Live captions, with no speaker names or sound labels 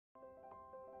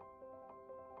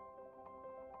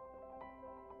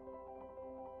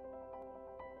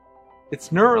It's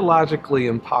neurologically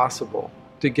impossible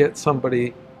to get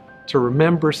somebody to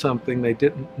remember something they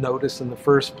didn't notice in the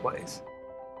first place.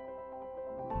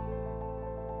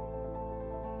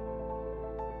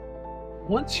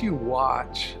 Once you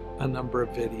watch a number of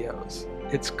videos,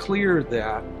 it's clear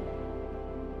that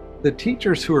the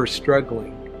teachers who are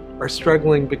struggling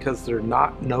because they're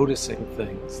not noticing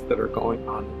things that are going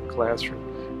on in the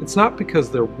classroom. It's not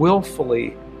because they're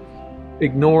willfully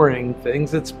ignoring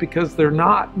things, it's because they're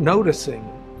not noticing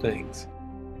things.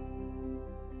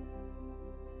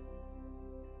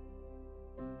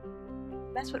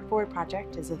 Best Foot Forward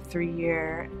project is a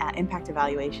 3-year impact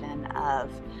evaluation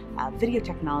of video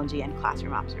technology and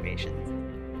classroom observations.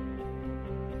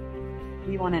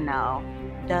 We want to know,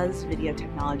 does video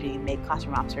technology make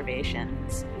classroom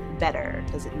observations better?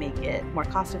 Does it make it more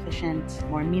cost efficient,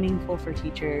 more meaningful for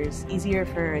teachers, easier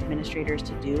for administrators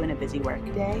to do in a busy work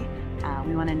day?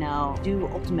 We want to know, do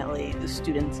ultimately the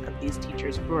students of these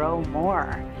teachers grow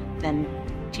more than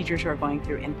teachers who are going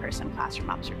through in-person classroom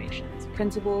observations?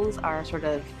 Principals are sort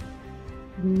of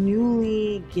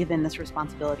newly given this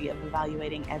responsibility of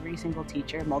evaluating every single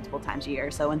teacher multiple times a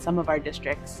year. So in some of our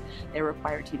districts, they're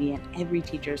required to be in every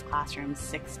teacher's classroom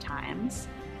 6 times.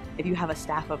 If you have a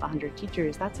staff of 100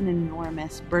 teachers, that's an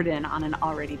enormous burden on an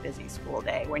already busy school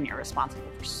day when you're responsible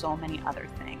for so many other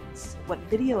things. What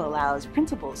video allows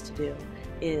principals to do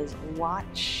is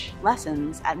watch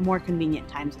lessons at more convenient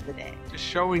times of the day. Just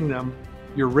showing them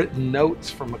your written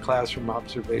notes from a classroom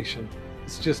observation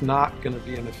is just not going to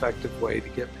be an effective way to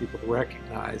get people to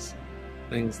recognize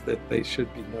things that they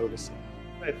should be noticing.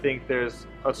 I think there's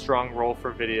a strong role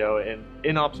for video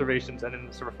in observations and in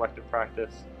this reflective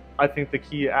practice. I think the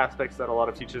key aspects that a lot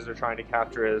of teachers are trying to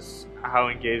capture is how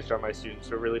engaged are my students.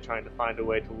 They're really trying to find a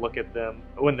way to look at them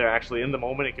when they're actually in the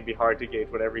moment. It can be hard to gauge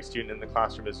what every student in the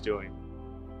classroom is doing.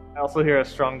 I also hear a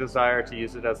strong desire to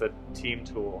use it as a team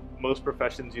tool. Most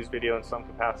professions use video in some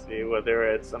capacity, whether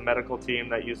it's a medical team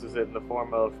that uses it in the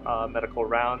form of medical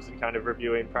rounds and kind of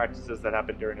reviewing practices that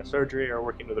happen during a surgery or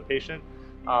working with a patient,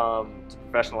 to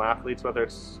professional athletes, whether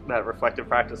it's that reflective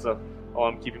practice of, oh,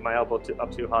 I'm keeping my elbow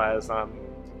up too high as I'm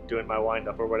doing my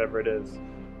wind-up or whatever it is.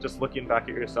 Just looking back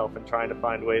at yourself and trying to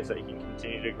find ways that you can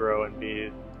continue to grow and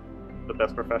be the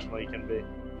best professional you can be.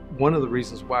 One of the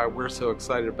reasons why we're so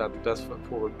excited about the Best Foot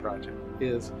Forward project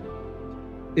is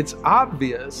it's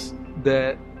obvious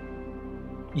that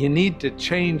you need to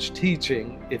change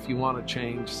teaching if you want to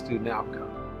change student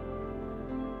outcome.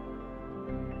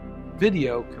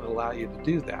 Video can allow you to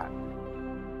do that.